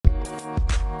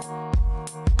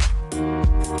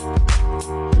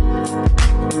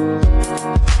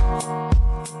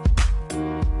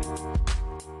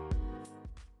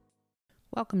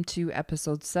welcome to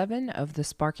episode 7 of the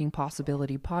Sparking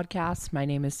Possibility podcast. My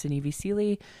name is Cindy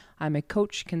Vasili. I'm a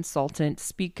coach, consultant,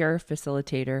 speaker,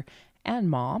 facilitator, and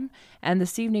mom. And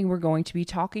this evening we're going to be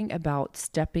talking about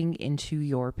stepping into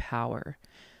your power.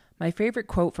 My favorite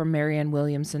quote from Marianne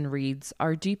Williamson reads,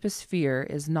 "Our deepest fear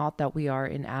is not that we are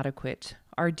inadequate.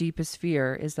 Our deepest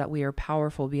fear is that we are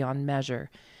powerful beyond measure.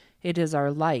 It is our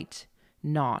light,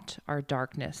 not our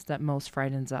darkness, that most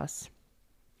frightens us."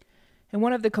 In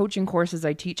one of the coaching courses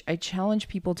I teach, I challenge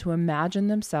people to imagine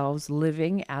themselves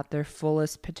living at their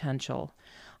fullest potential.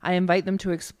 I invite them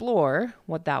to explore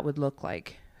what that would look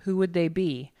like. Who would they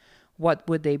be? What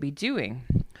would they be doing?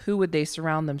 Who would they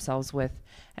surround themselves with?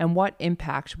 And what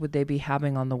impact would they be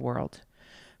having on the world?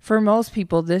 For most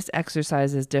people, this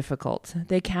exercise is difficult.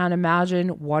 They can't imagine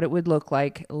what it would look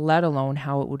like, let alone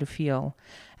how it would feel.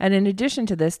 And in addition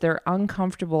to this, they're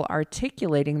uncomfortable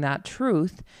articulating that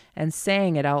truth and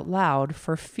saying it out loud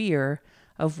for fear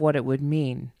of what it would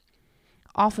mean.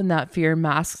 Often that fear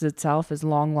masks itself as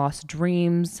long-lost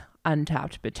dreams,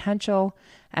 untapped potential,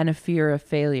 and a fear of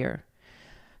failure.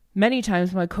 Many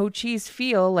times my coachees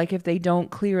feel like if they don't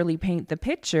clearly paint the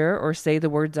picture or say the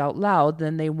words out loud,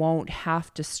 then they won't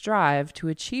have to strive to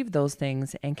achieve those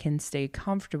things and can stay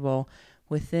comfortable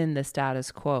within the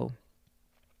status quo.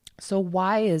 So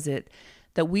why is it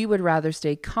that we would rather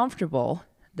stay comfortable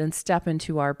than step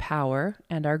into our power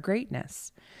and our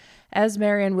greatness? As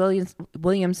Marianne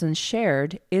Williamson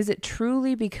shared, is it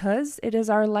truly because it is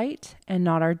our light and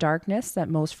not our darkness that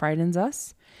most frightens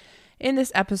us? In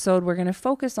this episode, we're going to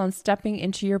focus on stepping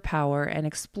into your power and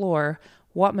explore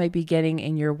what might be getting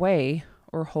in your way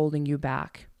or holding you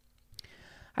back.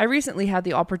 I recently had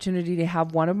the opportunity to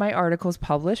have one of my articles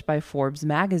published by Forbes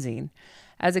magazine.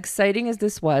 As exciting as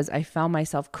this was, I found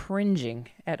myself cringing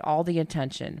at all the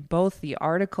attention both the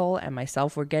article and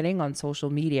myself were getting on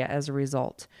social media as a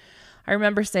result. I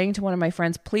remember saying to one of my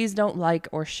friends, "Please don't like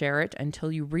or share it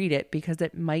until you read it because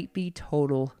it might be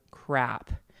total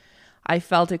crap." I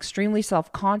felt extremely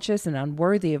self-conscious and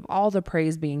unworthy of all the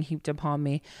praise being heaped upon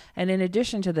me. And in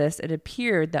addition to this, it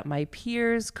appeared that my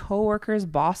peers, coworkers,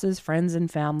 bosses, friends, and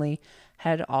family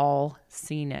had all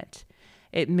seen it.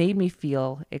 It made me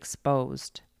feel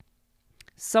exposed.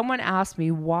 Someone asked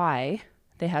me why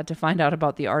they had to find out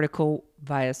about the article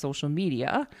via social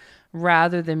media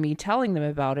rather than me telling them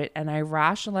about it. And I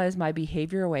rationalized my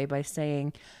behavior away by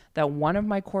saying that one of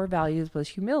my core values was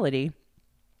humility,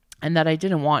 and that I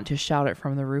didn't want to shout it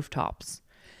from the rooftops.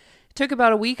 It took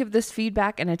about a week of this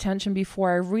feedback and attention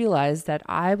before I realized that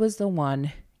I was the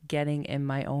one getting in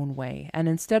my own way. And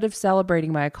instead of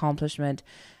celebrating my accomplishment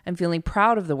and feeling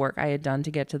proud of the work I had done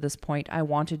to get to this point, I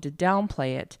wanted to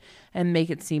downplay it and make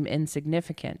it seem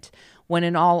insignificant. When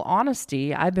in all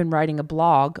honesty, I've been writing a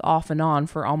blog off and on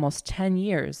for almost 10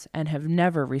 years and have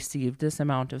never received this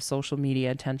amount of social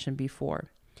media attention before.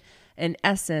 In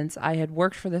essence, I had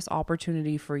worked for this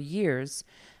opportunity for years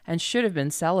and should have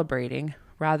been celebrating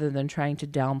rather than trying to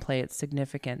downplay its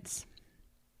significance.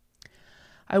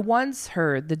 I once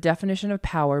heard the definition of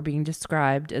power being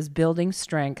described as building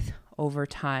strength over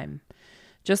time.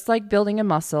 Just like building a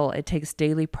muscle, it takes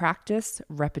daily practice,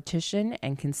 repetition,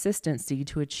 and consistency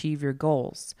to achieve your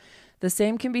goals. The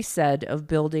same can be said of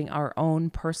building our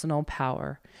own personal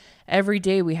power. Every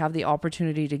day we have the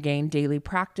opportunity to gain daily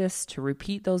practice, to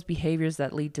repeat those behaviors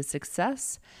that lead to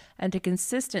success, and to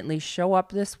consistently show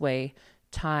up this way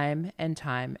time and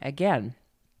time again.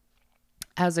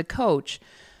 As a coach,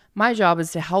 my job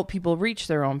is to help people reach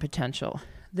their own potential.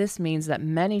 This means that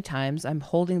many times I'm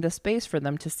holding the space for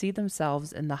them to see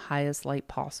themselves in the highest light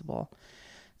possible.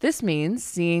 This means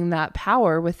seeing that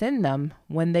power within them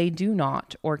when they do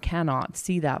not or cannot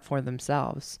see that for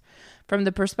themselves. From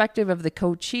the perspective of the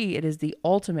coachee, it is the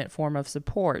ultimate form of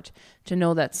support to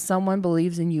know that someone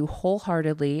believes in you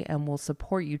wholeheartedly and will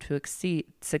support you to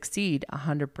succeed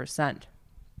 100%.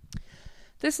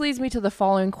 This leads me to the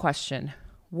following question.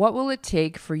 What will it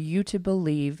take for you to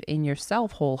believe in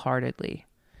yourself wholeheartedly?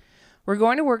 We're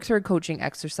going to work through a coaching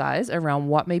exercise around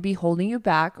what may be holding you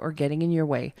back or getting in your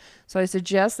way. So I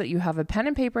suggest that you have a pen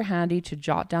and paper handy to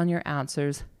jot down your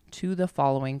answers to the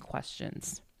following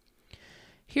questions.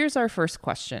 Here's our first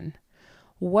question.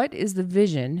 What is the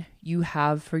vision you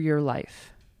have for your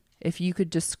life? If you could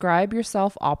describe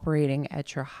yourself operating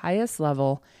at your highest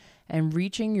level and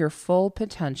reaching your full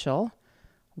potential,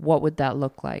 what would that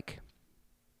look like?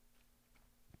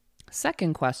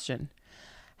 Second question.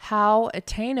 How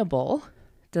attainable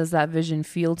does that vision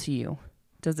feel to you?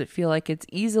 Does it feel like it's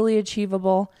easily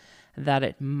achievable, that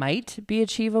it might be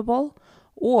achievable,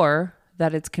 or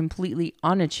that it's completely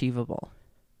unachievable?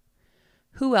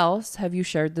 Who else have you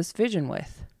shared this vision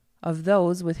with? of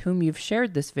those with whom you've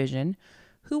shared this vision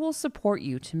who will support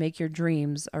you to make your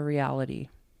dreams a reality.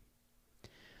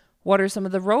 What are some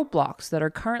of the roadblocks that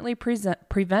are currently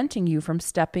preventing you from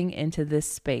stepping into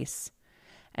this space?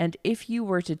 And if you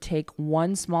were to take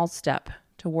one small step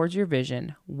towards your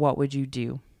vision, what would you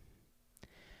do?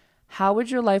 How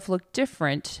would your life look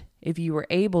different if you were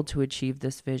able to achieve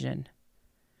this vision?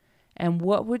 And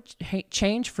what would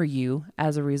change for you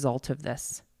as a result of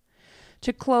this?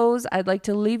 To close, I'd like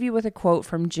to leave you with a quote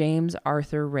from James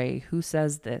Arthur Ray, who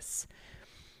says this: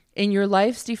 "In your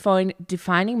life's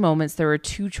defining moments, there are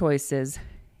two choices.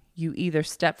 You either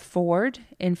step forward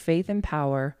in faith and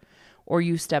power, or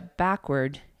you step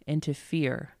backward into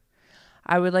fear."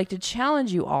 I would like to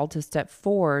challenge you all to step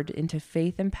forward into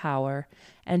faith and power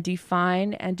and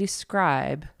define and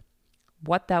describe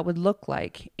what that would look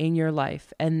like in your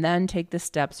life, and then take the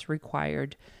steps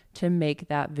required to make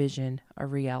that vision a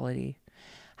reality.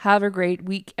 Have a great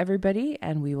week, everybody,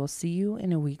 and we will see you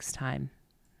in a week's time.